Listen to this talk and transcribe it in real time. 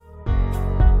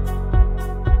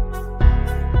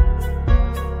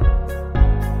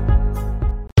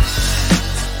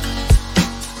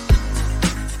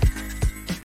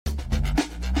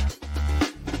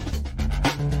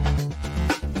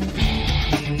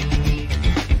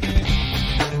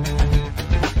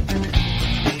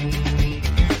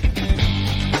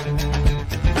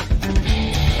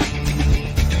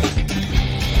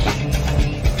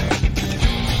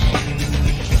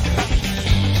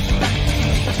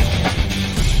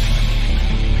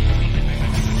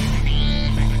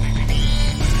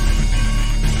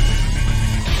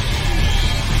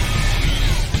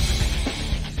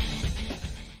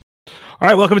All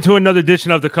right, welcome to another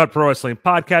edition of the Cut Pro Wrestling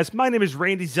Podcast. My name is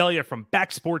Randy Zelia from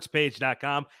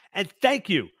BackSportsPage.com, and thank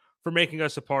you for making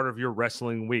us a part of your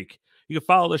wrestling week. You can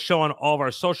follow the show on all of our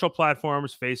social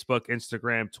platforms, Facebook,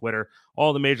 Instagram, Twitter,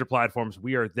 all the major platforms.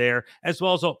 We are there, as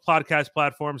well as all podcast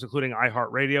platforms, including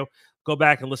iHeartRadio. Go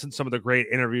back and listen to some of the great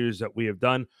interviews that we have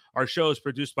done. Our show is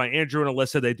produced by Andrew and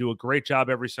Alyssa. They do a great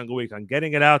job every single week on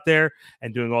getting it out there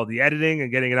and doing all the editing and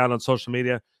getting it out on social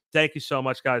media. Thank you so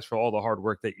much, guys, for all the hard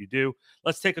work that you do.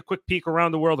 Let's take a quick peek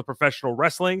around the world of professional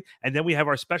wrestling, and then we have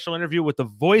our special interview with the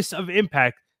voice of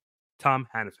Impact, Tom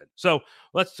Hannafin. So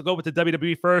let's go with the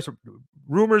WWE first.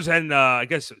 Rumors and I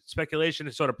guess speculation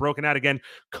is sort of broken out again.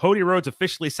 Cody Rhodes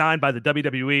officially signed by the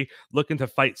WWE, looking to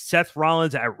fight Seth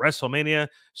Rollins at WrestleMania,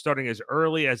 starting as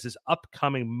early as this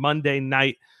upcoming Monday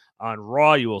night on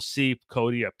Raw. You will see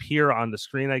Cody appear on the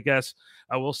screen, I guess.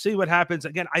 We'll see what happens.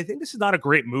 Again, I think this is not a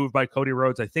great move by Cody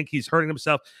Rhodes. I think he's hurting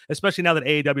himself, especially now that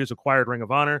AEW has acquired Ring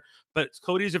of Honor. But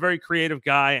Cody's a very creative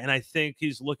guy, and I think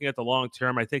he's looking at the long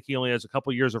term. I think he only has a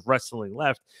couple years of wrestling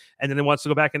left, and then he wants to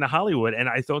go back into Hollywood. And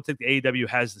I don't think AEW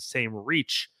has the same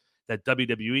reach that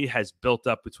WWE has built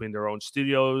up between their own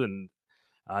studios and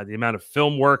the amount of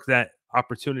film work that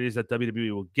opportunities that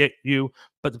WWE will get you.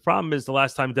 But the problem is the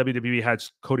last time WWE had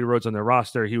Cody Rhodes on their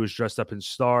roster, he was dressed up in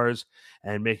stars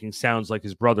and making sounds like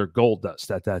his brother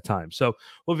Goldust at that time. So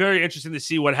we're very interested to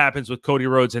see what happens with Cody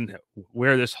Rhodes and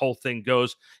where this whole thing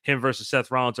goes. Him versus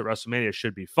Seth Rollins at WrestleMania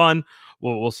should be fun.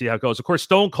 We'll see how it goes. Of course,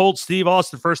 Stone Cold Steve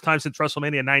Austin, first time since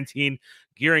WrestleMania 19,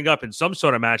 gearing up in some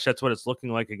sort of match. That's what it's looking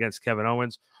like against Kevin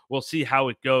Owens. We'll see how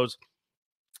it goes.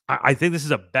 I think this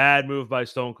is a bad move by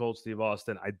Stone Cold Steve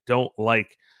Austin. I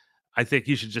think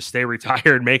he should just stay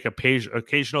retired, make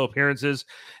occasional appearances,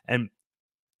 and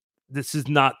this is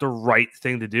not the right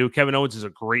thing to do. Kevin Owens is a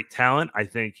great talent. I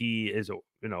think he is,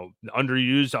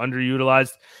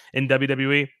 underutilized in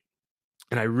WWE,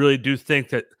 and I really do think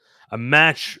that a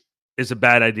match is a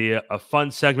bad idea. A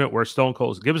fun segment where Stone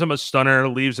Cold gives him a stunner,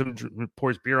 leaves him,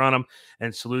 pours beer on him,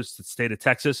 and salutes the state of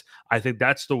Texas. I think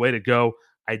that's the way to go.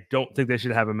 I don't think they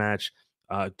should have a match.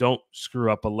 Don't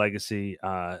screw up a legacy.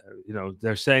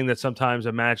 They're saying that sometimes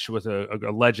a match with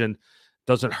a legend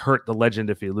doesn't hurt the legend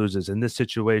if he loses. In this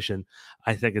situation,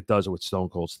 I think it does with Stone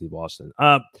Cold Steve Austin.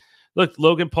 Look,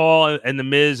 Logan Paul and The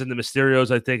Miz and the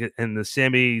Mysterios, I think, and the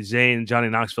Sami Zayn, Johnny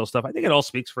Knoxville stuff, I think it all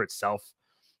speaks for itself.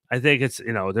 I think it's,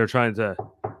 they're trying to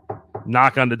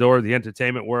knock on the door of the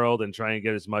entertainment world and try and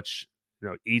get as much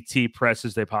ET press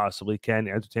as they possibly can,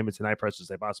 Entertainment Tonight press as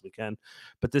they possibly can.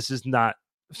 But this is not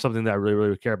something that I really,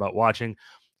 really care about watching.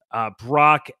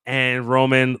 Brock and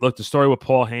Roman, look, the story with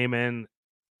Paul Heyman,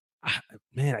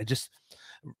 man,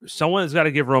 someone's got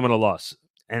to give Roman a loss,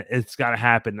 and it's got to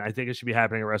happen. I think it should be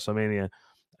happening at WrestleMania,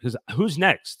 because who's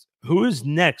next? Who is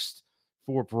next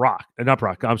for Brock? Not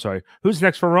Brock, I'm sorry. Who's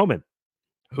next for Roman?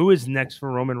 Who is next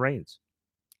for Roman Reigns?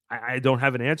 I don't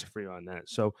have an answer for you on that.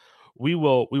 So we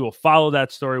will follow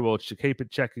that story. We'll keep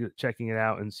it checking it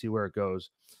out and see where it goes.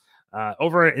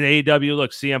 Over in AEW,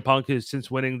 look, CM Punk is, since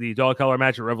winning the Dog Collar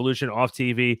match at Revolution, off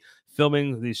TV,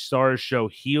 filming the Stars show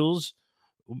Heels,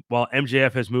 while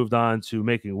MJF has moved on to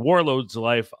making Warlord's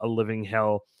life a living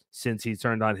hell since he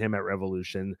turned on him at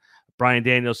Revolution. Bryan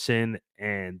Danielson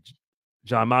and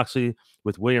Jon Moxley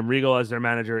with William Regal as their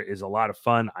manager is a lot of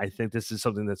fun. I think this is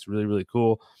something that's really, really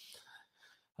cool.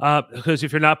 Because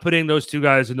if you're not putting those two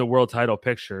guys in the world title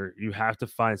picture, you have to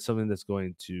find something that's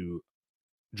going to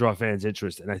draw fans'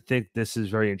 interest. And I think this is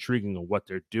very intriguing of what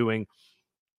they're doing.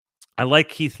 I like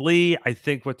Keith Lee. I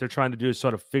think what they're trying to do is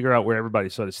sort of figure out where everybody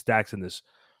sort of stacks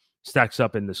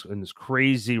up in this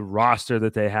crazy roster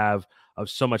that they have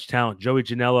of so much talent. Joey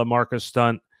Janela, Marcus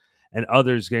Stunt, and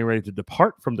others getting ready to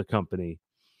depart from the company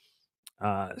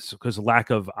because lack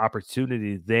of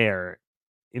opportunity there.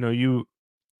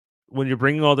 When you're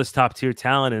bringing all this top tier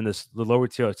talent and the lower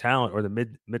tier talent or the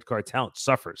mid card talent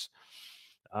suffers.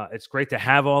 It's great to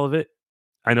have all of it.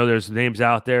 I know there's names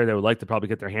out there that would like to probably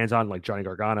get their hands on, like Johnny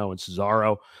Gargano and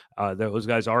Cesaro. Those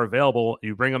guys are available.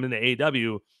 You bring them into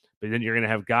AEW, but then you're going to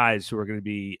have guys who are going to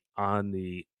be on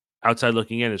the outside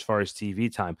looking in as far as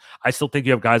TV time. I still think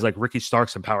you have guys like Ricky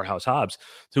Starks and Powerhouse Hobbs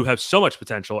who have so much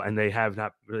potential, and they have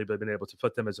not really been able to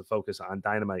put them as a focus on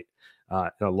Dynamite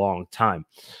in a long time.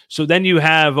 So then you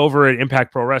have over at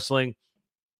Impact Pro Wrestling,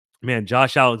 man,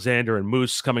 Josh Alexander and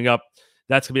Moose coming up.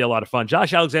 That's going to be a lot of fun.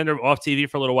 Josh Alexander off TV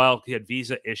for a little while. He had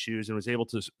visa issues and was able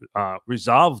to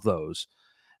resolve those.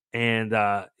 And,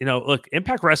 look,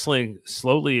 Impact Wrestling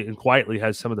slowly and quietly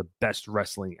has some of the best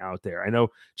wrestling out there. I know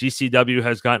GCW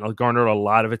has garnered a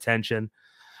lot of attention.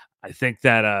 I think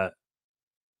that,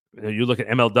 you look at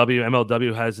MLW.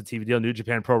 MLW has a TV deal. New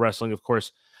Japan Pro Wrestling, of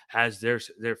course, has their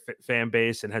fan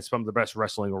base and has some of the best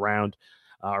wrestling around.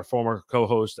 Our former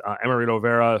co-host Emerito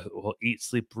Vera will eat,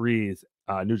 sleep, breathe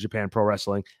New Japan Pro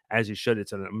Wrestling as he should.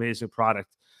 It's an amazing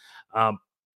product.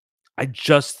 I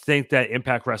just think that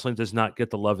Impact Wrestling does not get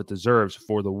the love it deserves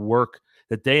for the work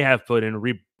that they have put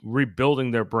in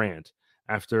rebuilding their brand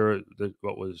after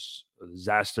what was a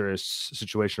disastrous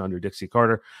situation under Dixie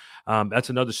Carter. That's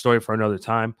another story for another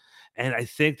time. And I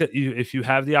think that if you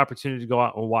have the opportunity to go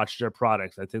out and watch their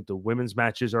products, I think the women's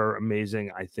matches are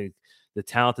amazing. I think the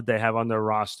talent that they have on their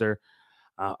roster,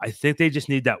 I think they just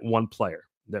need that one player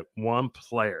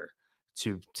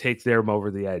to take them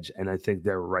over the edge. And I think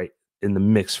they're right in the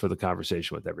mix for the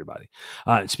conversation with everybody.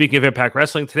 Speaking of Impact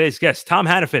Wrestling, today's guest, Tom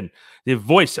Hannifan, the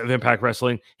voice of Impact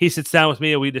Wrestling. He sits down with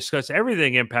me and we discuss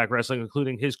everything Impact Wrestling,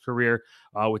 including his career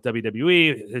with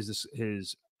WWE,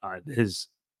 his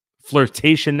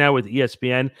flirtation now with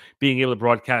ESPN, being able to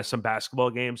broadcast some basketball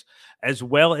games, as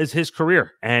well as his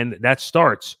career. And that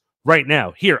starts right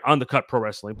now here on the Cut Pro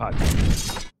Wrestling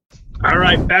Podcast. All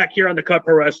right, back here on the Cut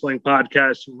Pro Wrestling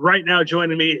Podcast. Right now,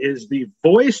 joining me is the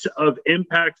voice of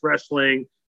Impact Wrestling,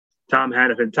 Tom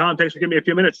Hannifan. Tom, thanks for giving me a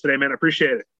few minutes today, man. I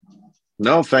appreciate it.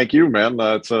 No, thank you, man.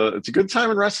 It's a good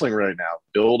time in wrestling right now.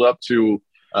 Build up to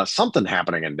something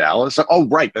happening in Dallas. Oh,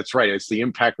 right. That's right. It's the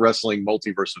Impact Wrestling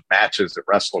Multiverse of Matches at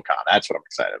WrestleCon. That's what I'm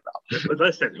excited about. But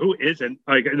listen, who isn't?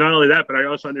 Like, not only that, but I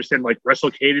also understand like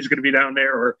WrestleCade is going to be down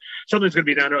there, or something's going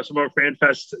to be down there. Some more Fan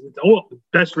Fest. Oh,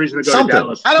 best reason to go to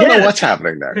Dallas. I don't know what's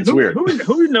happening there. It's weird.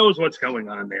 Who knows what's going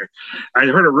on there? I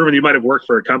heard a rumor you might have worked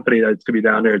for a company that's going to be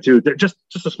down there too. Just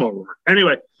a small rumor.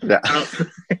 Anyway. Yeah.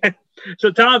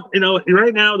 So Tom,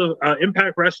 right now the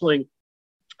Impact Wrestling.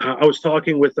 I was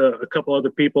talking with a couple other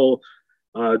people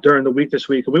during the week this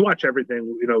week, and we watch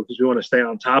everything, because we want to stay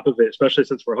on top of it, especially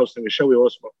since we're hosting a show. We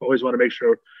always want to make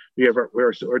sure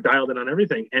we're dialed in on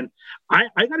everything. And I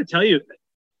got to tell you,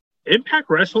 Impact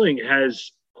Wrestling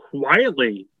has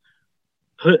quietly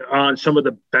put on some of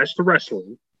the best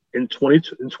wrestling in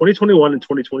 2021 and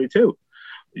 2022.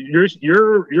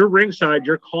 You're ringside.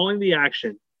 You're calling the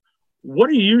action. What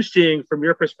are you seeing from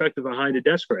your perspective behind the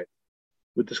desk right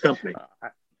with this company?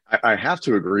 I have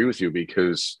to agree with you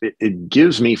because it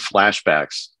gives me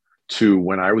flashbacks to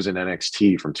when I was in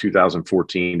NXT from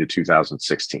 2014 to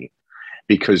 2016,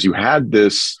 because you had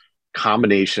this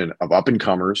combination of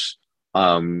up-and-comers,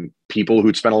 people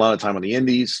who'd spent a lot of time on the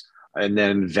indies, and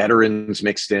then veterans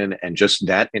mixed in, and just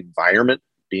that environment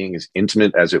being as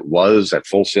intimate as it was at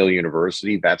Full Sail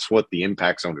University. That's what the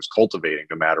Impact Zone is cultivating,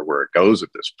 no matter where it goes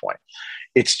at this point.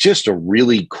 It's just a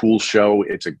really cool show.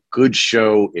 It's a good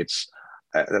show.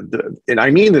 And I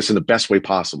mean this in the best way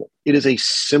possible. It is a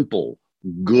simple,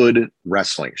 good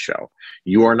wrestling show.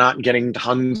 You are not getting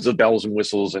tons of bells and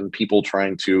whistles and people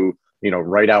trying to,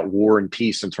 write out war and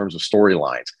peace in terms of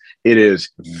storylines. It is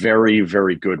very,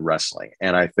 very good wrestling.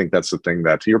 And I think that's the thing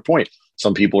that, to your point,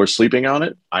 some people are sleeping on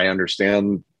it. I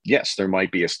understand, yes, there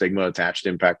might be a stigma attached to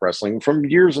Impact Wrestling from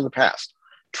years in the past.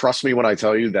 Trust me when I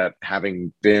tell you that,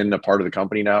 having been a part of the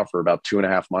company now for about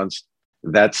 2.5 months,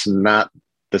 that's not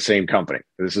the same company.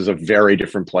 This is a very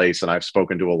different place. And I've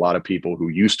spoken to a lot of people who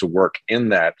used to work in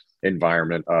that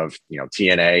environment of,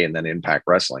 TNA and then Impact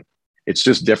Wrestling. It's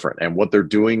just different. And what they're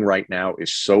doing right now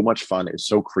is so much fun. It's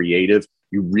so creative.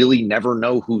 You really never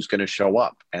know who's going to show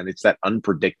up. And it's that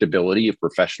unpredictability of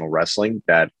professional wrestling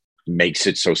that makes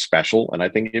it so special. And I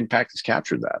think Impact has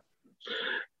captured that.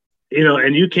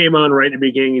 And you came on right at the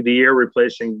beginning of the year,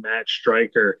 replacing Matt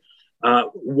Striker.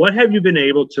 What have you been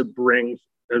able to bring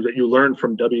that you learned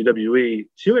from WWE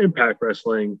to Impact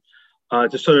Wrestling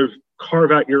to sort of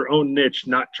carve out your own niche,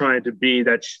 not trying to be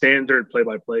that standard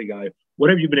play-by-play guy? What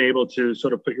have you been able to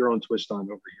sort of put your own twist on over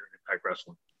here in Impact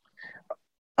Wrestling?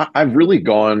 I've really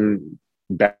gone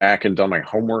back and done my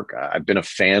homework. I've been a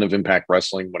fan of Impact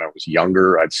Wrestling when I was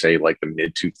younger. I'd say like the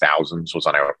mid 2000s was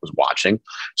when I was watching.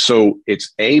 So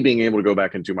it's being able to go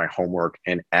back and do my homework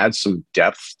and add some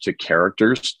depth to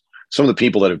characters. Some of the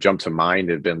people that have jumped to mind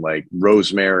have been like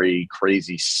Rosemary,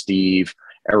 Crazy Steve,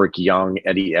 Eric Young,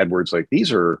 Eddie Edwards. Like,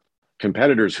 these are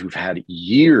competitors who've had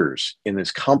years in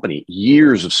this company,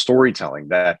 years of storytelling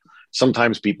that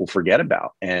sometimes people forget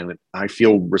about. And I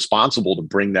feel responsible to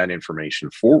bring that information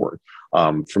forward.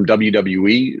 From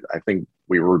WWE, I think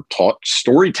we were taught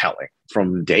storytelling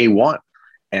from day one.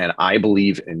 And I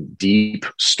believe in deep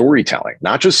storytelling,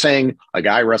 not just saying a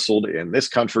guy wrestled in this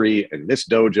country, in this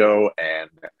dojo, and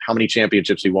how many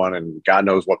championships he won, and God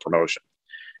knows what promotion.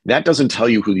 That doesn't tell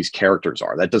you who these characters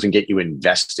are. That doesn't get you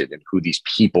invested in who these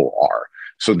people are.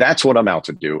 So that's what I'm out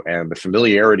to do. And the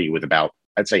familiarity with about,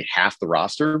 I'd say, half the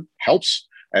roster helps.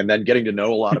 And then getting to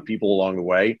know a lot of people along the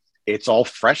way it's all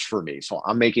fresh for me. So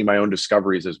I'm making my own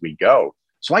discoveries as we go.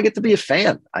 So I get to be a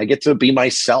fan. I get to be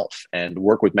myself, and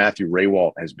work with Matthew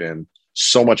Raywalt has been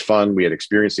so much fun. We had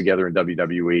experience together in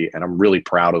WWE, and I'm really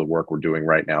proud of the work we're doing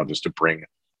right now just to bring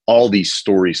all these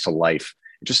stories to life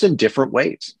just in different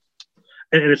ways.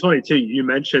 And it's funny too, you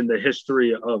mentioned the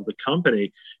history of the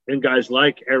company and guys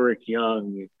like Eric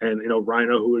Young and,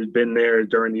 Rhino, who had been there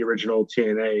during the original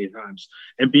TNA times,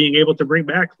 and being able to bring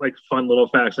back like fun little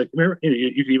facts. Like, remember,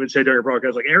 you can even say during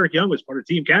broadcast, like Eric Young was part of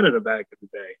Team Canada back in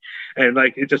the day. And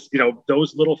like, it just,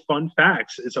 those little fun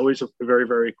facts, it's always very,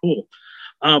 very cool.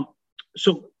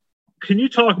 So can you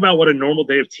talk about what a normal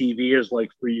day of TV is like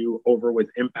for you over with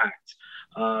Impact?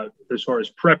 As far as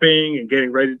prepping and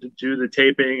getting ready to do the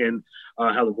taping, and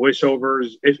how the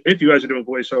voiceovers, if you guys are doing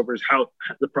voiceovers, how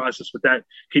the process with that,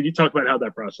 can you talk about how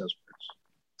that process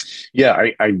works?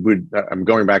 Yeah, I'm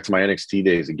going back to my NXT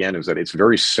days again, is that it's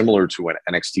very similar to when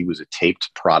NXT was a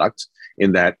taped product,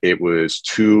 in that it was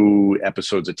 2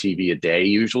 episodes of TV a day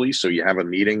usually. So you have a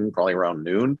meeting probably around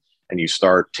noon, and you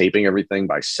start taping everything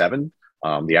by 7.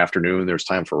 The afternoon, there's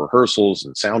time for rehearsals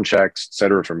and sound checks, et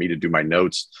cetera, for me to do my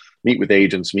notes, meet with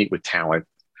agents, meet with talent.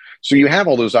 So you have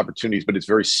all those opportunities, but it's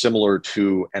very similar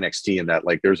to NXT in that,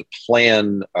 like, there's a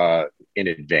plan in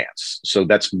advance. So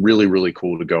that's really, really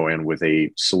cool to go in with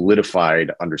a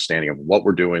solidified understanding of what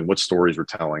we're doing, what stories we're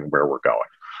telling, where we're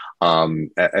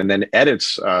going. And then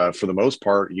edits, for the most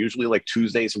part, usually like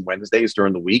Tuesdays and Wednesdays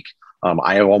during the week.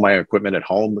 I have all my equipment at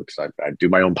home because I do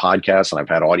my own podcast, and I've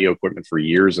had audio equipment for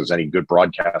years, as any good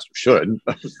broadcaster should.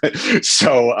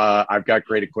 So I've got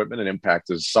great equipment, and Impact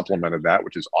has supplemented that,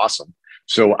 which is awesome.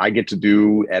 So I get to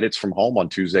do edits from home on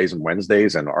Tuesdays and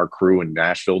Wednesdays, and our crew in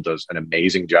Nashville does an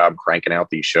amazing job cranking out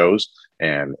these shows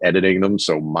and editing them.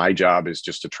 So my job is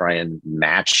just to try and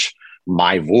match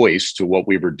my voice to what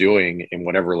we were doing in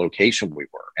whatever location we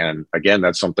were. And again,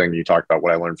 that's something you talked about,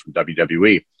 what I learned from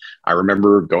WWE. I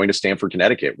remember going to Stamford,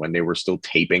 Connecticut when they were still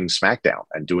taping SmackDown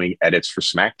and doing edits for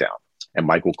SmackDown, and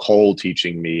Michael Cole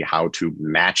teaching me how to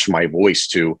match my voice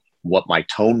to what my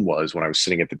tone was when I was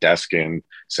sitting at the desk in,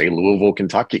 say, Louisville,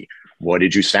 Kentucky. What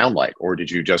did you sound like? Or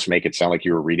did you just make it sound like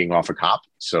you were reading off a copy?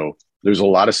 So there's a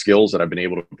lot of skills that I've been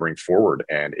able to bring forward.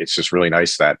 And it's just really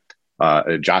nice that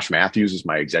Josh Matthews is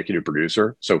my executive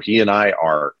producer. So he and I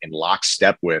are in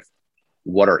lockstep with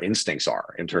what our instincts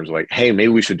are in terms of like, hey, maybe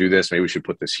we should do this. Maybe we should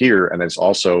put this here. And it's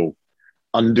also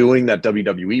undoing that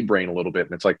WWE brain a little bit.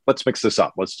 And it's like, let's mix this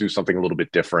up. Let's do something a little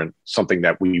bit different, something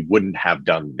that we wouldn't have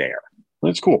done there.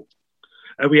 That's cool.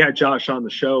 And we had Josh on the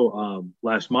show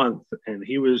last month, and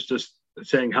he was just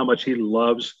saying how much he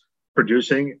loves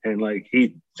producing. And like,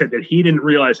 he said that he didn't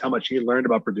realize how much he learned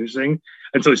about producing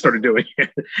until he started doing it.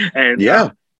 And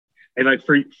yeah. And like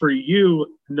for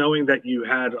you, knowing that you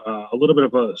had a little bit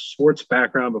of a sports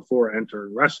background before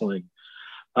entering wrestling,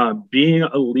 being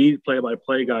a lead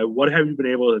play-by-play guy, what have you been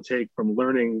able to take from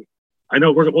learning? I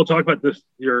know we'll talk about this,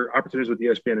 your opportunities with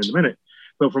ESPN in a minute,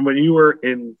 but from when you were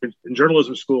in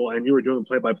journalism school and you were doing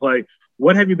play-by-play,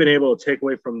 what have you been able to take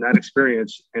away from that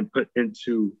experience and put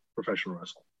into professional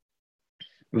wrestling?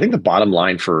 I think the bottom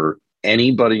line for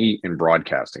anybody in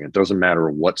broadcasting, it doesn't matter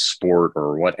what sport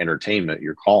or what entertainment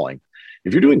you're calling,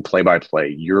 if you're doing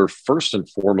play-by-play, your first and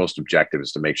foremost objective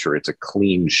is to make sure it's a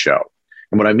clean show.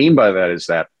 And what I mean by that is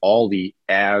that all the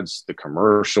ads, the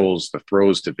commercials, the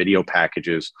throws to video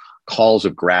packages, calls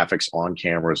of graphics on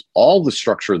cameras, all the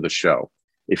structure of the show,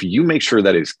 if you make sure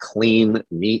that is clean,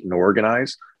 neat, and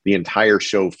organized, the entire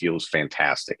show feels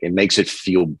fantastic. It makes it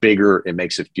feel bigger. It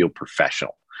makes it feel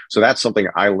professional. So that's something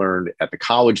I learned at the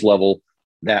college level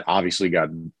that obviously got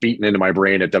beaten into my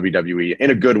brain at WWE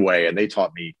in a good way. And they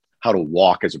taught me how to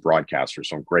walk as a broadcaster.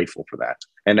 So I'm grateful for that.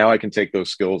 And now I can take those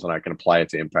skills and I can apply it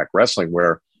to Impact Wrestling,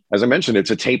 where, as I mentioned,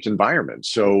 it's a taped environment.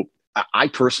 So I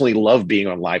personally love being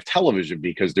on live television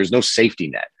because there's no safety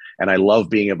net. And I love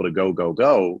being able to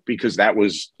go, because that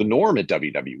was the norm at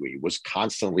WWE, was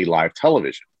constantly live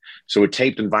television. So a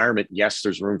taped environment, yes,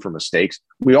 there's room for mistakes.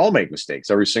 We all make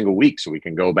mistakes every single week, so we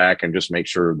can go back and just make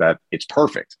sure that it's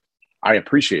perfect. I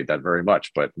appreciate that very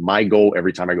much. But my goal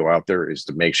every time I go out there is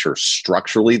to make sure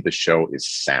structurally the show is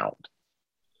sound.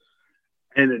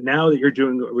 And now that you're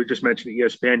doing, we just mentioned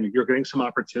ESPN, you're getting some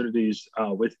opportunities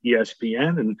with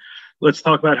ESPN. And let's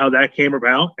talk about how that came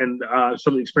about and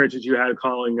some of the experiences you had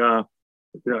calling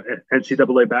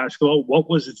NCAA basketball. What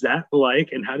was that like?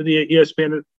 And how did the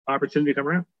ESPN opportunity come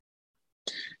around?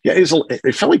 Yeah,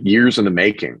 it felt like years in the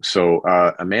making. So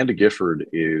Amanda Gifford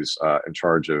is in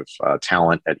charge of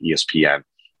talent at ESPN.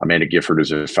 Amanda Gifford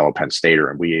is a fellow Penn Stater,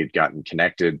 and we had gotten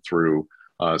connected through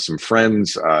some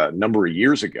friends a number of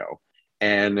years ago.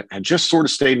 and just sort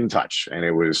of stayed in touch. And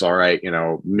it was all right,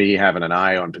 me having an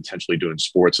eye on potentially doing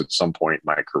sports at some point in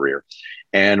my career.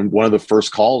 And one of the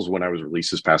first calls when I was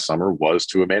released this past summer was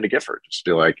to Amanda Gifford, just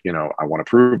be like, I want to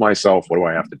prove myself. What do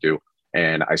I have to do?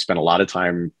 And I spent a lot of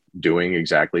time doing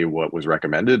exactly what was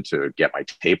recommended to get my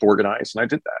tape organized. And I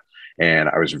did that. And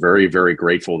I was very, very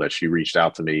grateful that she reached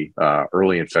out to me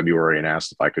early in February and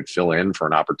asked if I could fill in for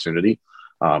an opportunity.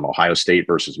 Ohio State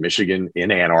versus Michigan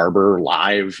in Ann Arbor,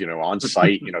 live, on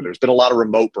site. There's been a lot of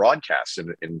remote broadcasts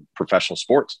in professional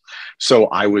sports. So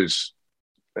I was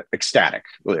ecstatic.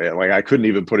 Like, I couldn't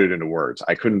even put it into words.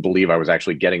 I couldn't believe I was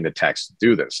actually getting the text to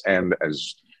do this. And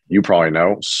as you probably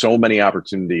know, so many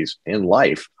opportunities in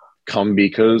life come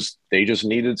because they just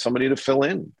needed somebody to fill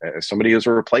in, somebody as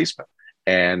a replacement.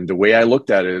 And the way I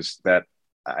looked at it is that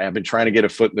I have been trying to get a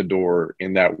foot in the door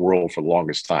in that world for the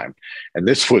longest time. And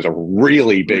this was a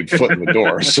really big foot in the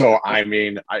door. So,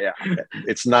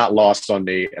 it's not lost on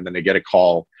me. And then they get a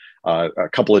call a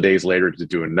couple of days later to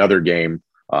do another game,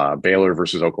 Baylor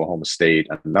versus Oklahoma State,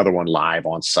 another one live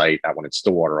on site, that one in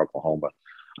Stillwater, Oklahoma.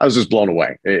 I was just blown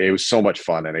away. It was so much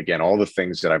fun. And again, all the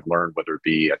things that I've learned, whether it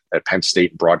be at Penn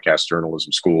State Broadcast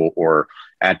Journalism School or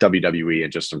at WWE,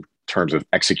 and just in terms of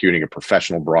executing a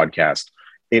professional broadcast,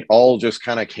 it all just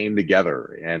kind of came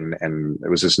together, and it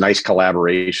was this nice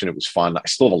collaboration. It was fun. I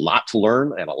still have a lot to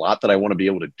learn and a lot that I want to be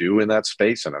able to do in that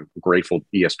space. And I'm grateful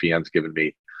ESPN's given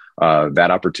me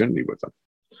that opportunity with them.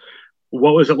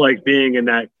 What was it like being in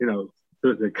that,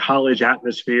 the college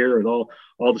atmosphere and all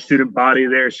the student body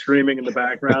there screaming in the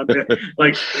background?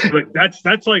 like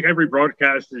that's like every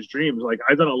broadcaster's dreams. Like,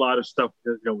 I've done a lot of stuff,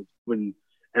 when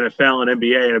NFL and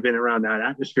NBA, and I've been around that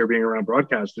atmosphere, being around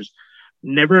broadcasters.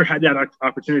 Never had that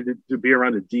opportunity to be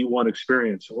around a D1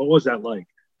 experience. What was that like?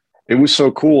 It was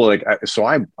so cool. Like,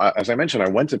 as I mentioned, I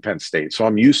went to Penn State, so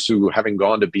I'm used to having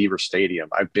gone to Beaver Stadium.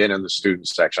 I've been in the student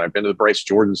section. I've been to the Bryce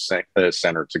Jordan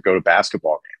Center to go to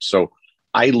basketball games. So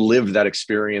I lived that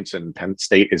experience, and Penn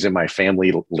State is in my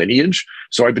family lineage.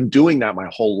 So I've been doing that my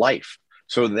whole life.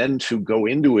 So then to go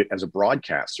into it as a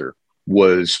broadcaster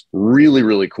was really,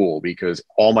 really cool, because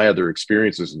all my other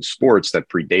experiences in sports that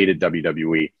predated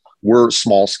WWE were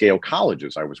small scale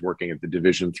colleges. I was working at the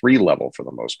Division III level for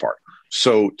the most part.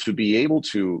 So to be able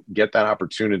to get that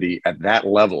opportunity at that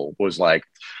level was like,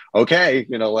 okay,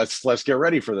 let's get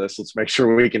ready for this. Let's make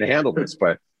sure we can handle this.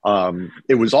 But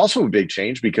it was also a big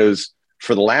change, because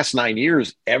for the last 9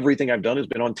 years, everything I've done has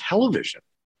been on television.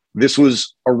 This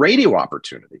was a radio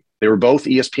opportunity. They were both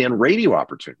ESPN radio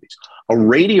opportunities. A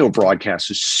radio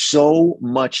broadcast is so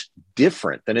much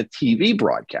different than a TV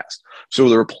broadcast. So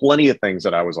there are plenty of things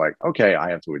that I was like, okay,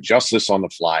 I have to adjust this on the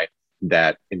fly.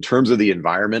 That in terms of the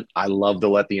environment, I love to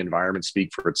let the environment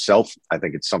speak for itself. I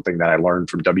think it's something that I learned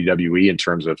from WWE in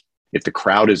terms of, if the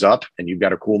crowd is up and you've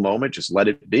got a cool moment, just let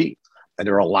it be. And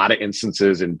there are a lot of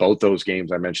instances in both those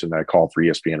games I mentioned that I called for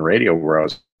ESPN radio, where I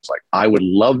was like, I would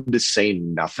love to say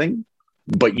nothing,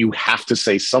 but you have to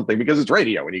say something because it's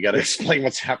radio and you got to explain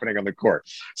what's happening on the court.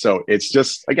 So it's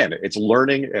just, again, it's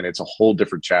learning, and it's a whole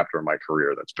different chapter in my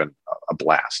career that's been a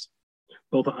blast.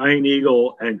 Both Ian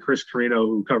Eagle and Chris Carino,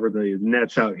 who covered the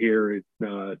Nets out here in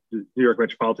the New York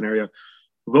metropolitan area,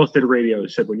 both did radio,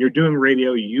 said when you're doing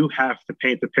radio, you have to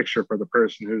paint the picture for the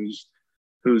person who's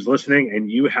listening,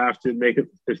 and you have to make it,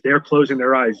 if they're closing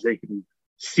their eyes, they can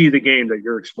see the game that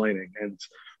you're explaining. And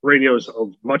radio is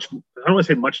much, I don't want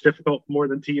to say much difficult more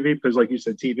than TV, because like you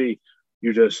said, TV,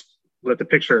 you just let the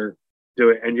picture do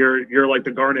it, and you're like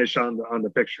the garnish on the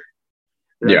picture.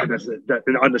 Yeah,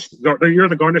 you're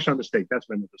the garnish on the steak. That's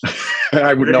been the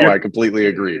I would know. I completely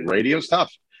agree. Radio's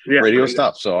tough. Yeah, radio's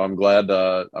tough. So I'm glad.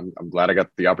 I'm glad I got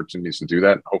the opportunities to do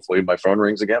that. Hopefully, my phone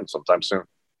rings again sometime soon.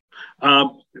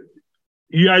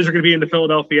 You guys are going to be in the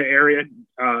Philadelphia area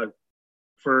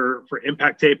for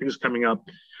Impact tapings coming up.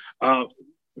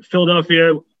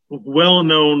 Philadelphia,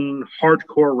 well-known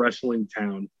hardcore wrestling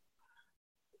town.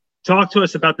 Talk to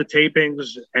us about the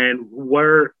tapings and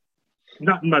where.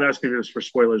 I'm not asking this for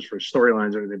spoilers for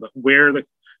storylines or anything, but where the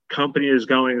company is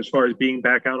going as far as being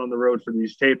back out on the road for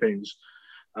these tapings.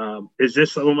 Is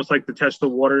this almost like the test the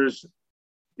waters?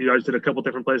 You guys did a couple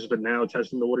different places, but now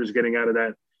testing the waters, getting out of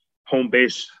that home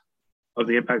base of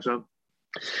the Impact Zone?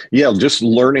 Yeah, just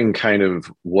learning kind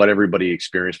of what everybody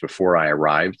experienced before I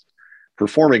arrived.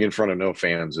 Performing in front of no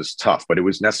fans is tough, but it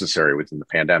was necessary within the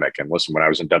pandemic. And listen, when I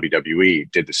was in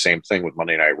WWE, did the same thing with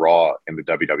Monday Night Raw in the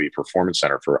WWE Performance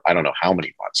Center for I don't know how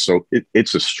many months. So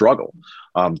it's a struggle.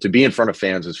 To be in front of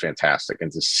fans is fantastic.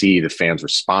 And to see the fans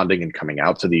responding and coming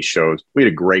out to these shows. We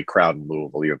had a great crowd in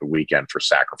Louisville the weekend for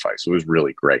Sacrifice. It was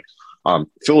really great.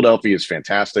 Philadelphia is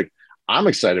fantastic. I'm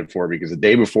excited for because the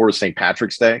day before is St.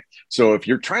 Patrick's Day. So if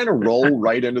you're trying to roll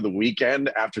right into the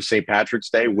weekend after St. Patrick's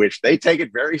Day, which they take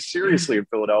it very seriously in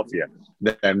Philadelphia,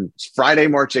 then Friday,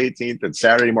 March 18th and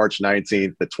Saturday, March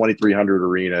 19th, the 2300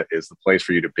 Arena is the place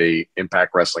for you to be.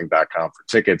 ImpactWrestling.com for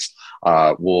tickets.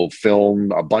 We'll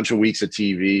film a bunch of weeks of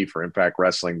TV for Impact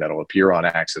Wrestling that'll appear on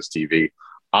Access TV.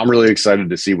 I'm really excited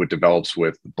to see what develops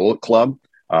with the Bullet Club.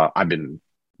 I've been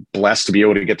blessed to be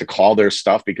able to get to call their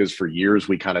stuff because for years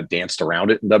we kind of danced around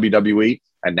it in WWE,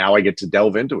 and now I get to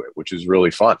delve into it, which is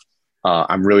really fun.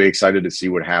 I'm really excited to see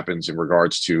what happens in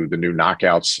regards to the new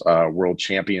Knockouts world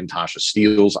champion, Tasha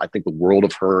Steelz. I think the world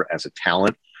of her as a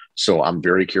talent. So I'm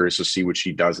very curious to see what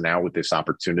she does now with this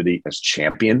opportunity as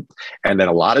champion. And then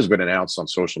a lot has been announced on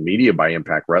social media by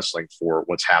Impact Wrestling for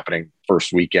what's happening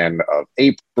first weekend of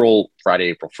April, Friday,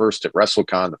 April 1st at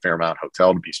WrestleCon, the Fairmount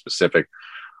Hotel to be specific.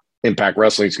 Impact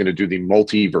Wrestling is going to do the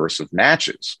multiverse of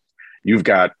matches. You've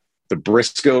got the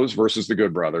Briscoes versus the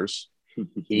Good Brothers,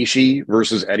 Ishii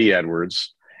versus Eddie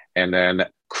Edwards, and then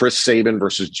Chris Sabin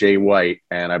versus Jay White.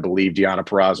 And I believe Deonna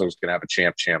Purrazzo is going to have a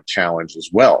champ challenge as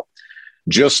well.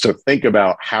 Just to think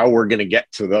about how we're going to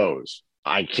get to those,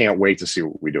 I can't wait to see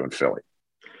what we do in Philly.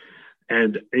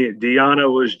 And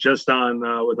Deonna was just on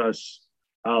with us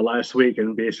last week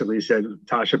and basically said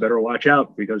Tasha better watch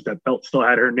out because that belt still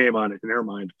had her name on it in her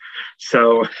mind.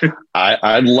 So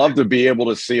I'd love to be able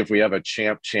to see if we have a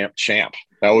champ.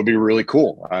 That would be really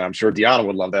cool. I'm sure Deonna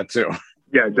would love that too.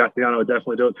 Yeah, Deonna would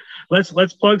definitely do it.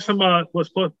 Let's plug some let's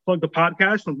plug the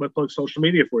podcast and let's plug social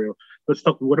media for you. Let's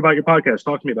talk. What about your podcast?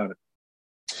 Talk to me about it.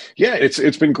 Yeah,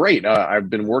 it's been great. I've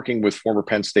been working with former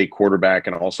Penn State quarterback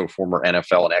and also former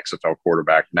NFL and XFL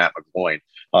quarterback Matt McGloin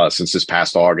since this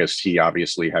past August. He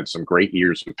obviously had some great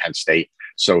years with Penn State.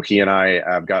 So he and I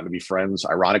have gotten to be friends,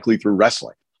 ironically, through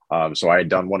wrestling. So I had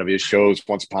done one of his shows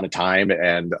once upon a time,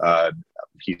 and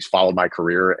he's followed my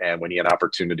career. And when he had an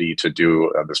opportunity to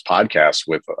do this podcast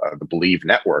with the Believe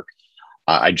Network,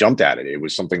 I jumped at it. It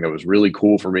was something that was really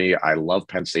cool for me. I love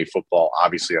Penn State football.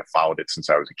 Obviously, I've followed it since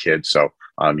I was a kid. So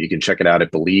you can check it out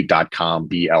at Believe.com,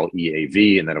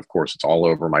 BLEAV. And then, of course, it's all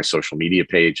over my social media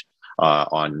page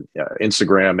on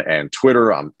Instagram and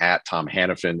Twitter. I'm at Tom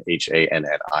Hannifan,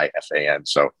 HANNIFAN.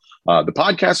 So the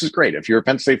podcast is great. If you're a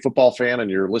Penn State football fan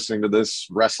and you're listening to this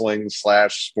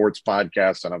wrestling/sports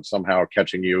podcast and I'm somehow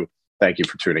catching you, thank you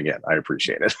for tuning in. I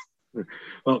appreciate it.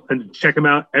 Well, and check them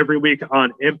out every week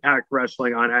on Impact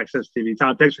Wrestling on Access TV.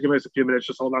 Tom, thanks for giving us a few minutes.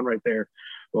 Just hold on right there.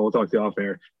 Well, we'll talk to you off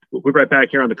air. We'll be right back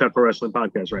here on the Cut Pro Wrestling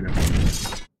Podcast right now.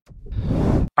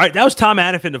 All right, that was Tom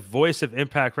Hannifan, the voice of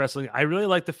Impact Wrestling. I really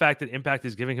like the fact that Impact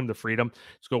is giving him the freedom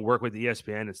to go work with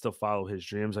ESPN and still follow his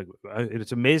dreams. Like,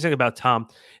 it's amazing about Tom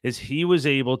is he was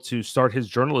able to start his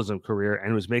journalism career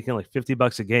and was making like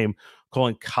 $50 a game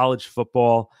calling college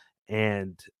football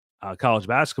and college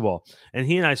basketball. And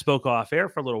he and I spoke off air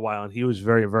for a little while, and he was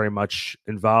very, very much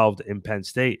involved in Penn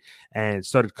State and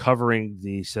started covering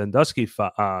the Sandusky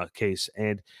case.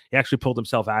 And he actually pulled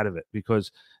himself out of it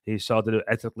because he saw that it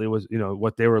ethically was,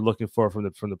 what they were looking for from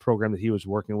the program that he was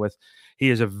working with. He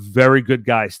is a very good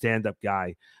guy, stand-up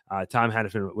guy. Tom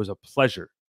Hannifan, it was a pleasure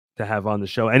to have on the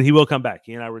show, and he will come back.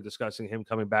 He and I were discussing him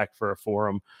coming back for a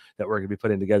forum that we're going to be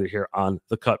putting together here on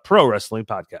the Cut Pro Wrestling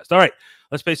Podcast. All right,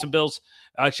 let's pay some bills.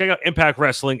 Check out Impact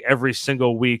Wrestling every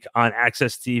single week on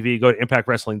Access TV. Go to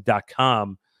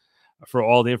impactwrestling.com for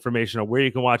all the information on where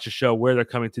you can watch a show, where they're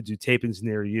coming to do tapings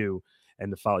near you, and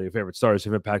to follow your favorite stars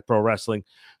of Impact Pro Wrestling.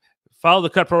 Follow the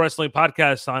Cut Pro Wrestling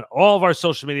Podcast on all of our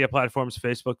social media platforms.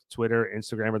 Facebook, Twitter,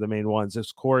 Instagram are the main ones. Of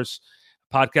course,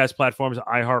 podcast platforms,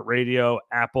 iHeartRadio,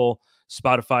 Apple,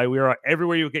 Spotify. We are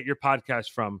everywhere you get your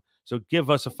podcast from. So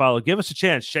give us a follow. Give us a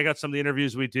chance. Check out some of the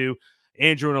interviews we do.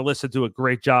 Andrew and Alyssa do a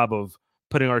great job of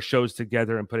putting our shows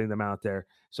together and putting them out there.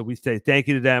 So we say thank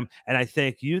you to them. And I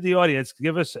thank you, the audience.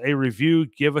 Give us a review.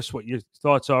 Give us what your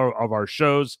thoughts are of our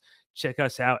shows. Check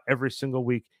us out every single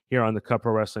week here on the Cut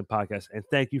Pro Wrestling Podcast. And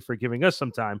thank you for giving us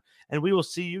some time. And we will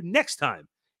see you next time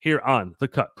here on the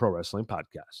Cut Pro Wrestling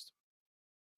Podcast.